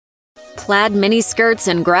Plaid miniskirts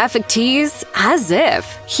and graphic tees? As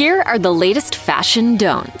if. Here are the latest fashion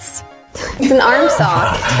don'ts. It's an arm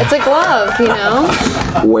sock. It's a glove, you know?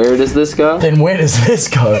 Where does this go? Then where does this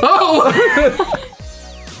go? Oh!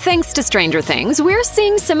 Thanks to Stranger Things, we're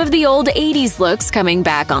seeing some of the old 80s looks coming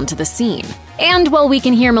back onto the scene. And while we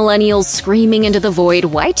can hear millennials screaming into the void,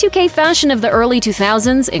 Y2K fashion of the early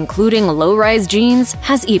 2000s, including low-rise jeans,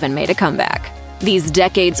 has even made a comeback. These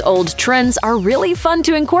decades-old trends are really fun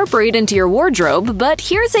to incorporate into your wardrobe, but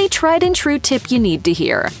here's a tried-and-true tip you need to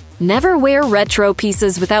hear. Never wear retro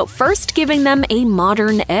pieces without first giving them a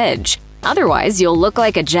modern edge. Otherwise, you'll look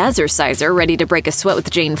like a jazzerciser ready to break a sweat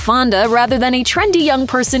with Jane Fonda rather than a trendy young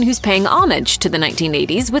person who's paying homage to the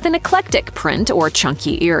 1980s with an eclectic print or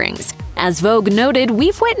chunky earrings. As Vogue noted,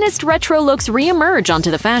 we've witnessed retro looks re-emerge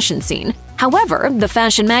onto the fashion scene. However, the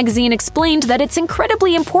fashion magazine explained that it's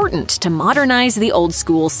incredibly important to modernize the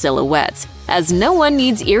old-school silhouettes, as no one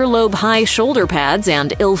needs earlobe-high shoulder pads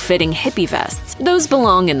and ill-fitting hippie vests. Those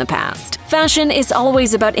belong in the past. Fashion is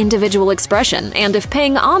always about individual expression, and if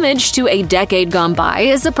paying homage to a decade gone by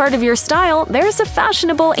is a part of your style, there's a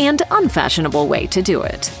fashionable and unfashionable way to do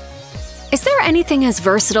it. Is there anything as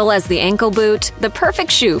versatile as the ankle boot? The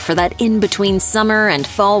perfect shoe for that in-between summer and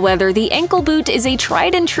fall weather, the ankle boot is a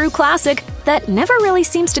tried-and-true classic that never really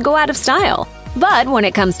seems to go out of style. But when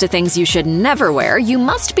it comes to things you should never wear, you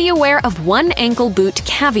must be aware of one ankle boot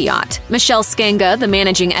caveat. Michelle Skanga, the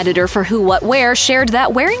managing editor for Who What Wear, shared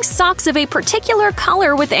that wearing socks of a particular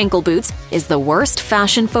color with ankle boots is the worst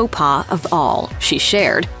fashion faux pas of all. She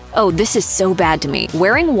shared, "Oh, this is so bad to me.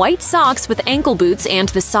 Wearing white socks with ankle boots and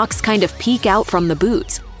the socks kind of peek out from the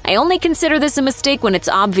boots. I only consider this a mistake when it's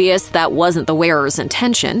obvious that wasn't the wearer's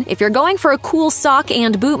intention. If you're going for a cool sock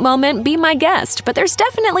and boot moment, be my guest, but there's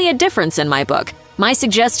definitely a difference in my book. My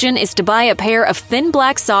suggestion is to buy a pair of thin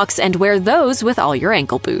black socks and wear those with all your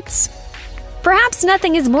ankle boots." Perhaps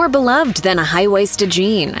nothing is more beloved than a high-waisted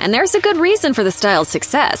jean, and there's a good reason for the style's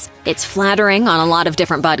success. It's flattering on a lot of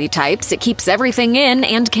different body types, it keeps everything in,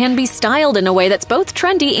 and can be styled in a way that's both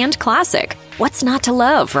trendy and classic. What's not to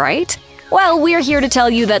love, right? Well, we're here to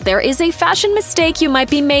tell you that there is a fashion mistake you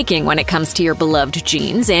might be making when it comes to your beloved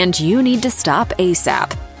jeans, and you need to stop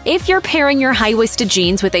ASAP. If you're pairing your high-waisted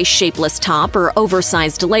jeans with a shapeless top or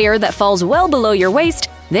oversized layer that falls well below your waist,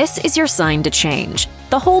 this is your sign to change.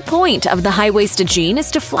 The whole point of the high-waisted jean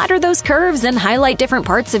is to flatter those curves and highlight different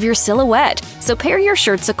parts of your silhouette, so pair your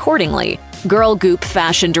shirts accordingly. Girl Goop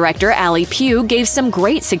fashion director Allie Pugh gave some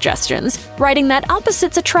great suggestions, writing that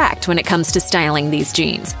opposites attract when it comes to styling these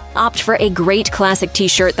jeans. Opt for a great classic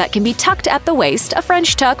t-shirt that can be tucked at the waist, a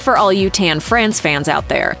French tuck for all you Tan France fans out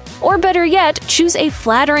there. Or better yet, choose a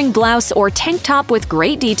flattering blouse or tank top with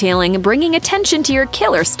great detailing, bringing attention to your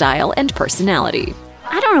killer style and personality.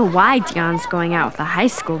 I don't know why Dion's going out with a high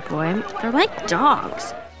school boy. They're like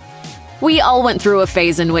dogs. We all went through a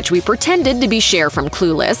phase in which we pretended to be Cher from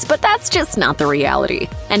Clueless, but that's just not the reality.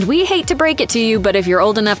 And we hate to break it to you, but if you're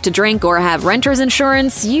old enough to drink or have renter's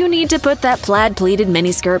insurance, you need to put that plaid pleated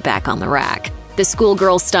miniskirt back on the rack. The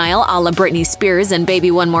schoolgirl style a la Britney Spears and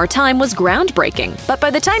Baby One More Time was groundbreaking, but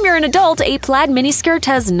by the time you're an adult, a plaid miniskirt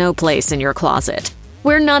has no place in your closet.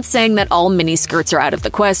 We're not saying that all miniskirts are out of the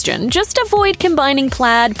question, just avoid combining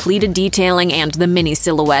plaid, pleated detailing, and the mini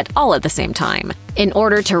silhouette all at the same time. In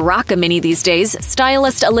order to rock a mini these days,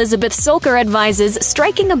 stylist Elizabeth Solker advises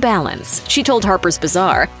striking a balance. She told Harper's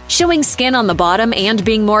Bazaar, "Showing skin on the bottom and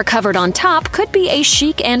being more covered on top could be a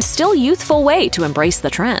chic and still youthful way to embrace the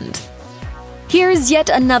trend." Here's yet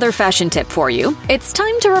another fashion tip for you. It's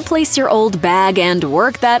time to replace your old bag and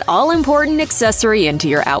work that all-important accessory into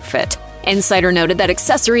your outfit. Insider noted that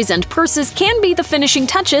accessories and purses can be the finishing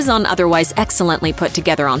touches on otherwise excellently put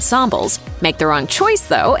together ensembles. Make the wrong choice,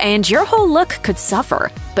 though, and your whole look could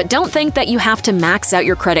suffer. But don't think that you have to max out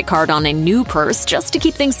your credit card on a new purse just to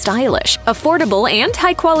keep things stylish. Affordable and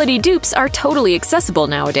high-quality dupes are totally accessible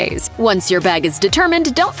nowadays. Once your bag is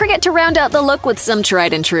determined, don't forget to round out the look with some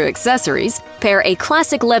tried-and-true accessories. Pair a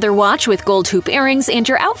classic leather watch with gold hoop earrings, and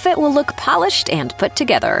your outfit will look polished and put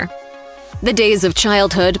together. The days of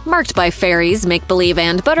childhood, marked by fairies, make-believe,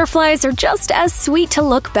 and butterflies, are just as sweet to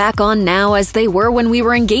look back on now as they were when we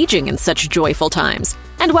were engaging in such joyful times.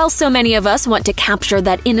 And while so many of us want to capture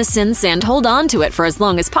that innocence and hold on to it for as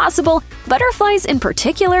long as possible, butterflies in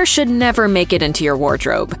particular should never make it into your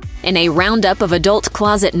wardrobe. In a roundup of adult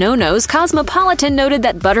closet no-nos, Cosmopolitan noted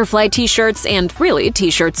that butterfly t-shirts, and really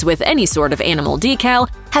t-shirts with any sort of animal decal,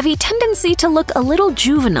 have a tendency to look a little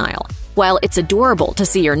juvenile. While it's adorable to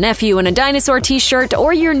see your nephew in a dinosaur t-shirt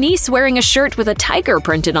or your niece wearing a shirt with a tiger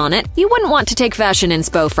printed on it, you wouldn't want to take fashion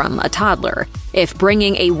inspo from a toddler. If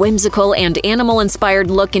bringing a whimsical and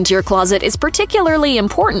animal-inspired look into your closet is particularly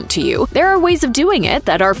important to you, there are ways of doing it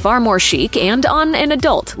that are far more chic and on an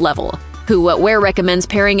adult level. Who What Wear recommends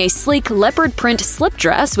pairing a sleek leopard print slip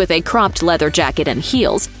dress with a cropped leather jacket and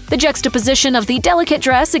heels. The juxtaposition of the delicate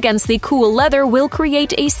dress against the cool leather will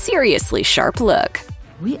create a seriously sharp look.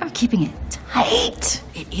 We are keeping it tight.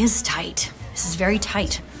 It is tight. This is very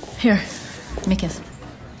tight. Here, let me kiss.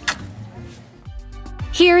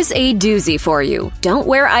 Here's a doozy for you. Don't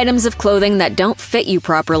wear items of clothing that don't fit you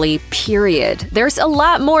properly, period. There's a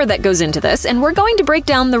lot more that goes into this, and we're going to break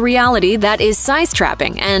down the reality that is size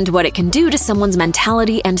trapping and what it can do to someone's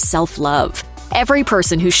mentality and self-love. Every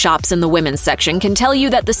person who shops in the women's section can tell you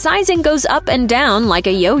that the sizing goes up and down like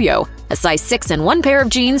a yo-yo. A size 6 in one pair of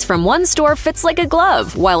jeans from one store fits like a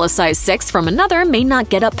glove, while a size 6 from another may not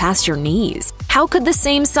get up past your knees. How could the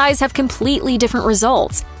same size have completely different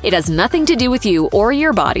results? It has nothing to do with you or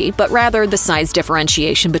your body, but rather the size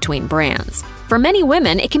differentiation between brands. For many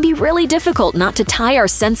women, it can be really difficult not to tie our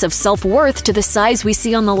sense of self-worth to the size we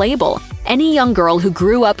see on the label. Any young girl who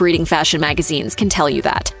grew up reading fashion magazines can tell you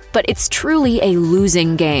that. But it's truly a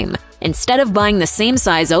losing game. Instead of buying the same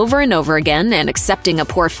size over and over again and accepting a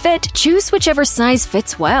poor fit, choose whichever size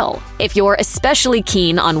fits well. If you're especially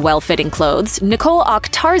keen on well-fitting clothes, Nicole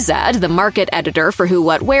Akhtarzad, the market editor for Who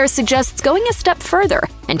What Wear, suggests going a step further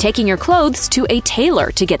and taking your clothes to a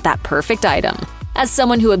tailor to get that perfect item. As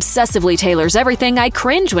someone who obsessively tailors everything, I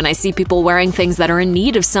cringe when I see people wearing things that are in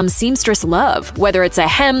need of some seamstress love. Whether it's a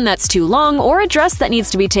hem that's too long or a dress that needs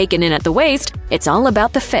to be taken in at the waist, it's all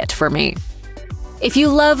about the fit for me. If you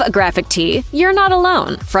love a graphic tee, you're not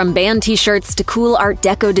alone. From band t-shirts to cool Art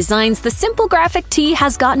Deco designs, the simple graphic tee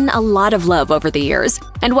has gotten a lot of love over the years.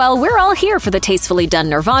 And while we're all here for the tastefully done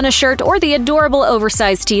Nirvana shirt or the adorable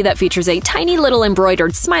oversized tee that features a tiny little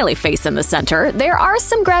embroidered smiley face in the center, there are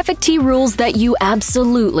some graphic tee rules that you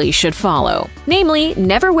absolutely should follow. Namely,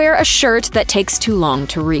 never wear a shirt that takes too long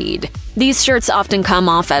to read. These shirts often come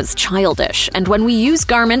off as childish, and when we use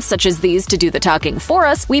garments such as these to do the talking for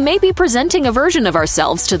us, we may be presenting a version of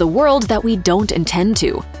ourselves to the world that we don't intend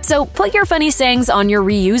to. So put your funny sayings on your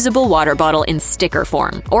reusable water bottle in sticker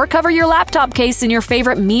form, or cover your laptop case in your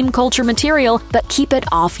favorite meme culture material, but keep it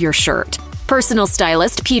off your shirt. Personal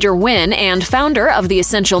stylist Peter Wynn and founder of The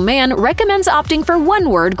Essential Man recommends opting for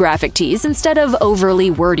one-word graphic tees instead of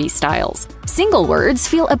overly wordy styles. Single words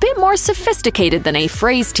feel a bit more sophisticated than a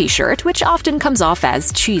phrase t-shirt, which often comes off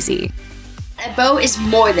as cheesy. A bow is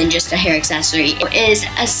more than just a hair accessory. It is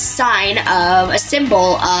a sign of, a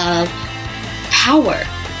symbol of power,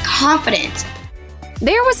 confidence.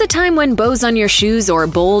 There was a time when bows on your shoes or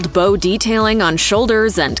bold bow detailing on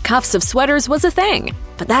shoulders and cuffs of sweaters was a thing,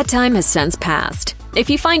 but that time has since passed. If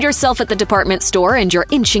you find yourself at the department store and you're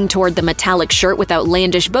inching toward the metallic shirt with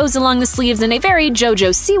outlandish bows along the sleeves in a very JoJo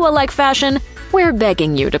Siwa-like fashion, we're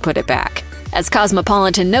begging you to put it back. As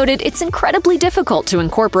Cosmopolitan noted, it's incredibly difficult to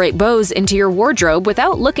incorporate bows into your wardrobe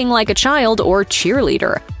without looking like a child or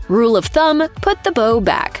cheerleader. Rule of thumb, put the bow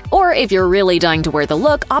back. Or if you're really dying to wear the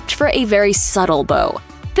look, opt for a very subtle bow.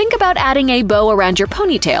 Think about adding a bow around your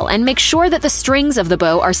ponytail and make sure that the strings of the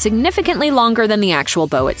bow are significantly longer than the actual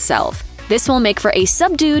bow itself. This will make for a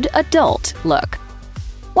subdued, adult look.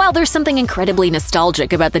 While there's something incredibly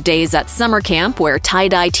nostalgic about the days at summer camp where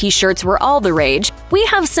tie-dye t-shirts were all the rage, we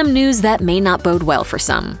have some news that may not bode well for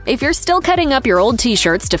some. If you're still cutting up your old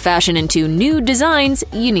t-shirts to fashion into new designs,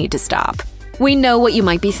 you need to stop. We know what you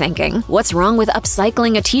might be thinking. What's wrong with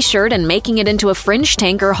upcycling a t-shirt and making it into a fringe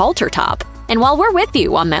tank or halter top? And while we're with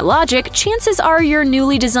you on that logic, chances are your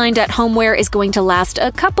newly designed at-home wear is going to last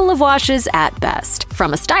a couple of washes at best.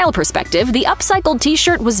 From a style perspective, the upcycled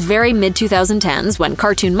t-shirt was very mid-2010s when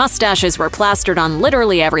cartoon mustaches were plastered on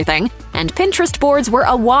literally everything, and Pinterest boards were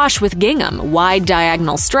awash with gingham, wide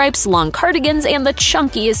diagonal stripes, long cardigans, and the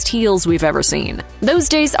chunkiest heels we've ever seen. Those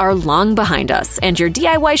days are long behind us, and your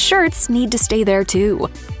DIY shirts need to stay there too.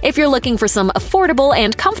 If you're looking for some affordable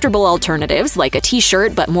and comfortable alternatives, like a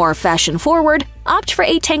t-shirt but more fashion-forward, opt for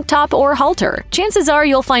a tank top or halter. Chances are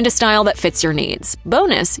you'll find a style that fits your needs.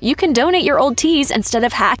 Bonus, you can donate your old tees instead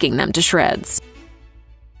of hacking them to shreds.